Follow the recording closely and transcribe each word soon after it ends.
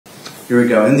Here we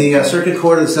go. In the Circuit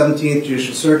Court of the 17th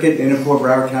Judicial Circuit in and for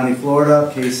Broward County, Florida,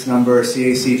 case number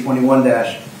CAC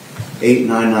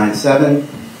 21-8997,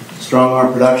 Strong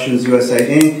Arm Productions USA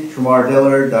Inc., Tremar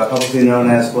Dillard, publicly known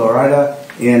as Flo Rida,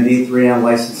 and D3M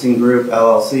Licensing Group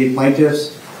LLC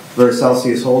plaintiffs versus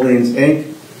Celsius Holdings Inc.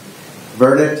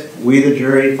 Verdict: we the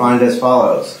jury find as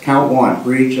follows. Count 1,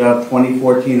 breach of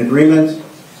 2014 agreement,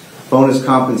 bonus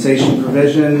compensation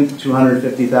provision,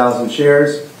 250,000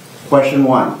 shares. Question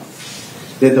 1.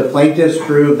 Did the plaintiffs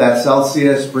prove that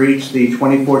Celsius breached the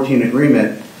 2014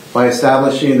 agreement by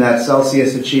establishing that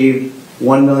Celsius achieved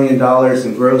 $1 million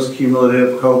in gross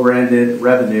cumulative co-branded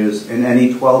revenues in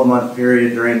any 12-month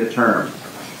period during the term?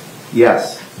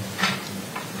 Yes.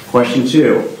 Question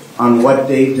 2. On what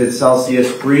date did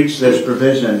Celsius breach this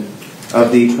provision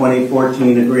of the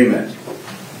 2014 agreement?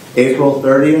 April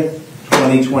 30th,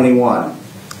 2021.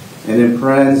 And in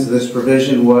parentheses, this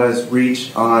provision was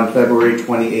breached on February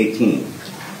 2018.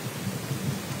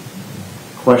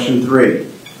 Question 3.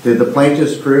 Did the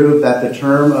plaintiffs prove that the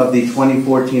term of the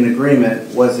 2014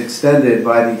 agreement was extended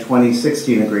by the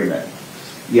 2016 agreement?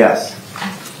 Yes.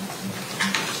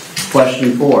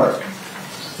 Question 4.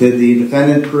 Did the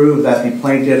defendant prove that the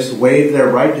plaintiffs waived their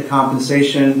right to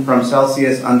compensation from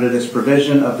Celsius under this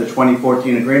provision of the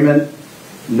 2014 agreement?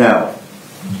 No.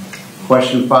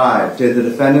 Question 5. Did the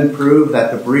defendant prove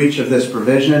that the breach of this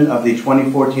provision of the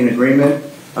 2014 agreement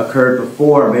occurred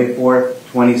before May 4th,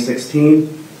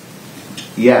 2016?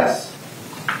 Yes.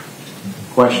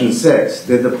 Question 6.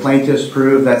 Did the plaintiffs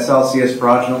prove that Celsius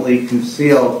fraudulently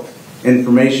concealed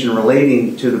information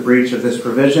relating to the breach of this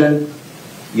provision?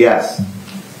 Yes.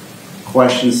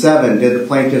 Question 7. Did the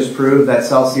plaintiffs prove that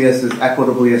Celsius is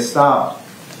equitably estopped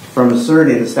from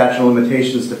asserting the statute of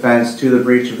limitations defense to the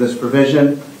breach of this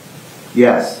provision?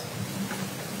 Yes.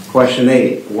 Question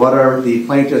 8. What are the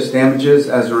plaintiff's damages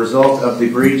as a result of the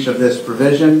breach of this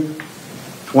provision?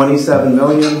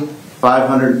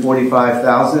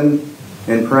 $27,545,000,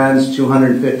 in parentheses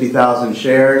 250,000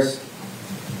 shares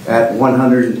at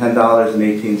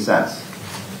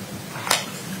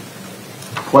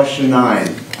 $110.18. Question 9.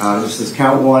 This is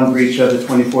count 1, breach of the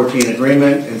 2014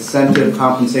 agreement, incentive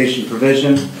compensation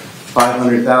provision,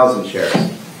 500,000 shares.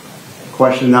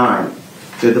 Question 9.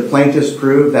 Did the plaintiffs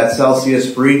prove that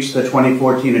Celsius breached the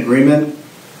 2014 agreement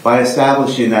by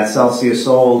establishing that Celsius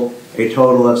sold a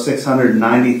total of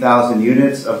 690,000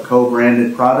 units of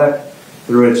co-branded product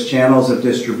through its channels of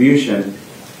distribution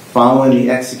following the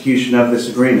execution of this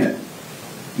agreement?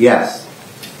 Yes.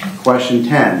 Question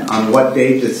 10. On what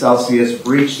date did Celsius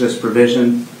breach this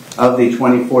provision of the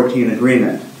 2014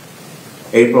 agreement?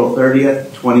 April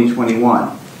 30th,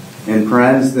 2021. In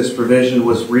parentheses, this provision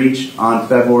was breached on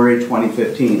February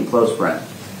 2015, close parent.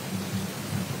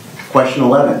 Question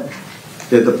 11.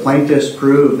 Did the plaintiffs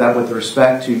prove that with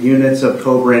respect to units of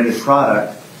co-branded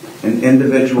product, an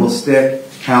individual stick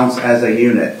counts as a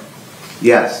unit?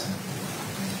 Yes.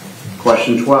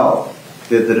 Question 12.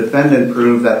 Did the defendant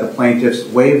prove that the plaintiffs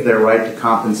waived their right to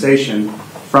compensation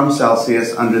from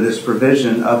Celsius under this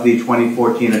provision of the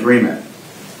 2014 agreement?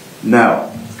 No.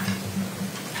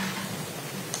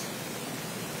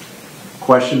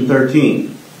 Question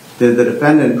 13. Did the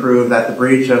defendant prove that the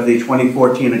breach of the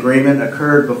 2014 agreement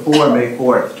occurred before May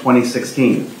 4th,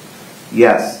 2016?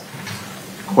 Yes.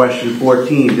 Question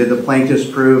 14. Did the plaintiffs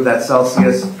prove that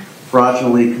Celsius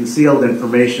fraudulently concealed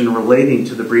information relating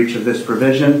to the breach of this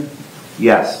provision?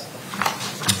 Yes.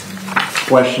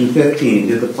 Question 15.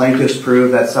 Did the plaintiffs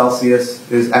prove that Celsius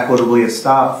is equitably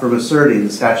estopped from asserting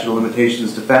the statute of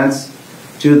limitations defense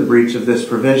to the breach of this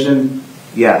provision?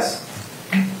 Yes.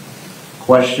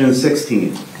 Question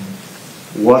 16.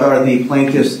 What are the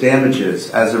plaintiff's damages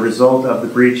as a result of the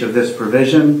breach of this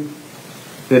provision?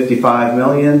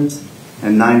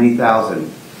 $55,090,000.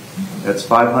 That's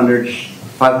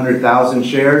 500,000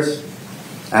 shares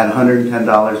at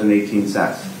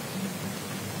 $110.18.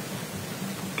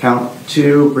 Count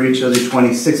 2, breach of the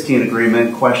 2016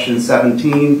 agreement. Question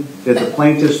 17. Did the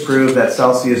plaintiffs prove that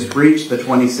Celsius breached the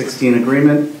 2016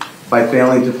 agreement by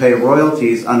failing to pay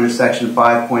royalties under Section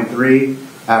 5.3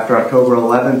 after October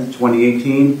 11th,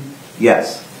 2018?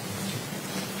 Yes.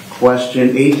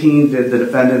 Question 18. Did the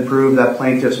defendant prove that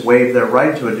plaintiffs waived their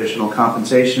right to additional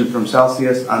compensation from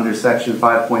Celsius under Section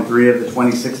 5.3 of the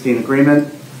 2016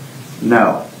 agreement?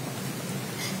 No.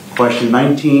 Question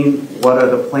 19. What are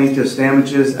the plaintiff's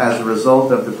damages as a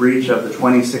result of the breach of the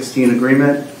 2016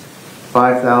 agreement?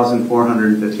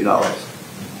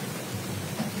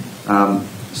 $5,450.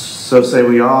 So say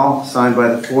we all, signed by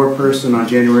the foreperson on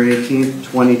January 18th,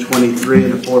 2023.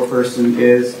 The foreperson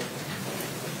is,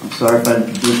 I'm sorry if I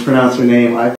mispronounce your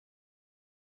name. All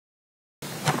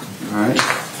right.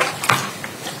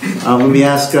 Let me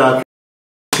ask, is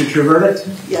this your verdict?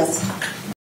 Yes.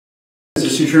 Is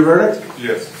this your verdict?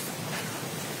 Yes.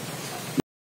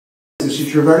 Is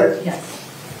this your verdict? Yes.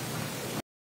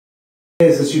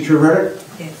 Is this your verdict?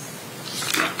 Yes.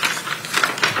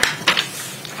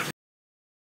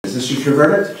 Is this your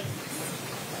verdict?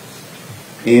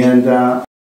 And,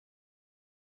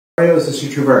 is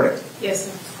this your verdict? Yes,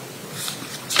 sir.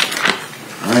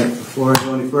 All right, before I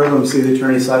go any further, let me see the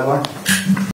attorney's sidebar.